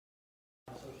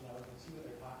see what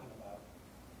they're talking about.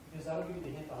 Because that'll give you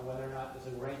the hint on whether or not there's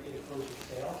a right way to close your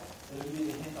sale. It'll give you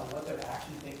the hint on what they're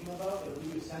actually thinking about. It'll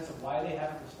give you a sense of why they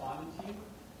haven't responded to you.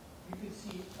 You can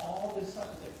see all this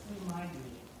stuff as a free mind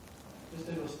reading. Just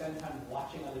to go spend time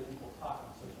watching other people talk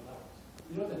on social networks.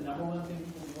 You know what the number one thing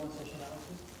people do on social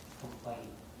networks is? Complain.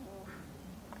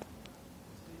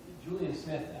 Julian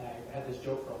Smith and I had this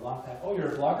joke for a long time. Oh,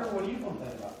 you're a blogger? What do you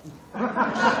complain about?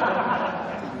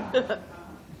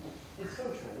 It's so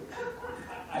true.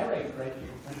 I write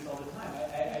complaints all the time.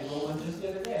 I wrote one just the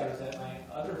other day. I was at my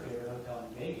other favorite hotel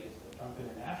in Vegas, the Trump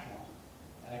International,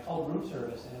 and I called room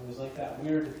service, and it was like that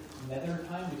weird nether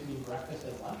time between breakfast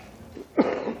and lunch.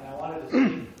 And I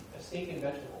wanted a steak and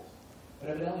vegetables.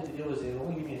 But evidently the deal was they would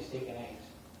only give me a steak and eggs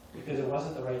because it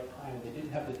wasn't the right time. They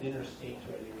didn't have the dinner steaks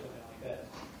ready or something like that.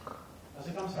 I was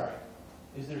like, I'm sorry.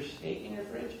 Is there steak in your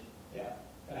fridge? Yeah.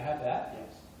 Can I have that?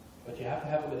 Yes. But you have to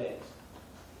have it with eggs.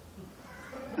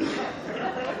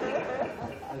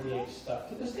 Are the eggs stuck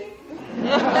to the steak?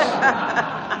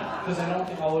 Because I don't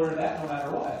think I'll order that no matter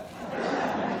what.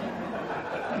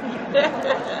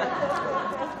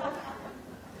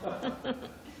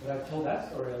 But I've told that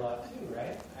story a lot too,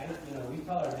 right? We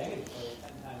tell our negative story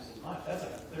 10 times as much. That's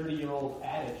like a 30-year-old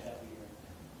adage that we hear.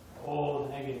 Oh,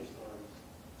 the negative story.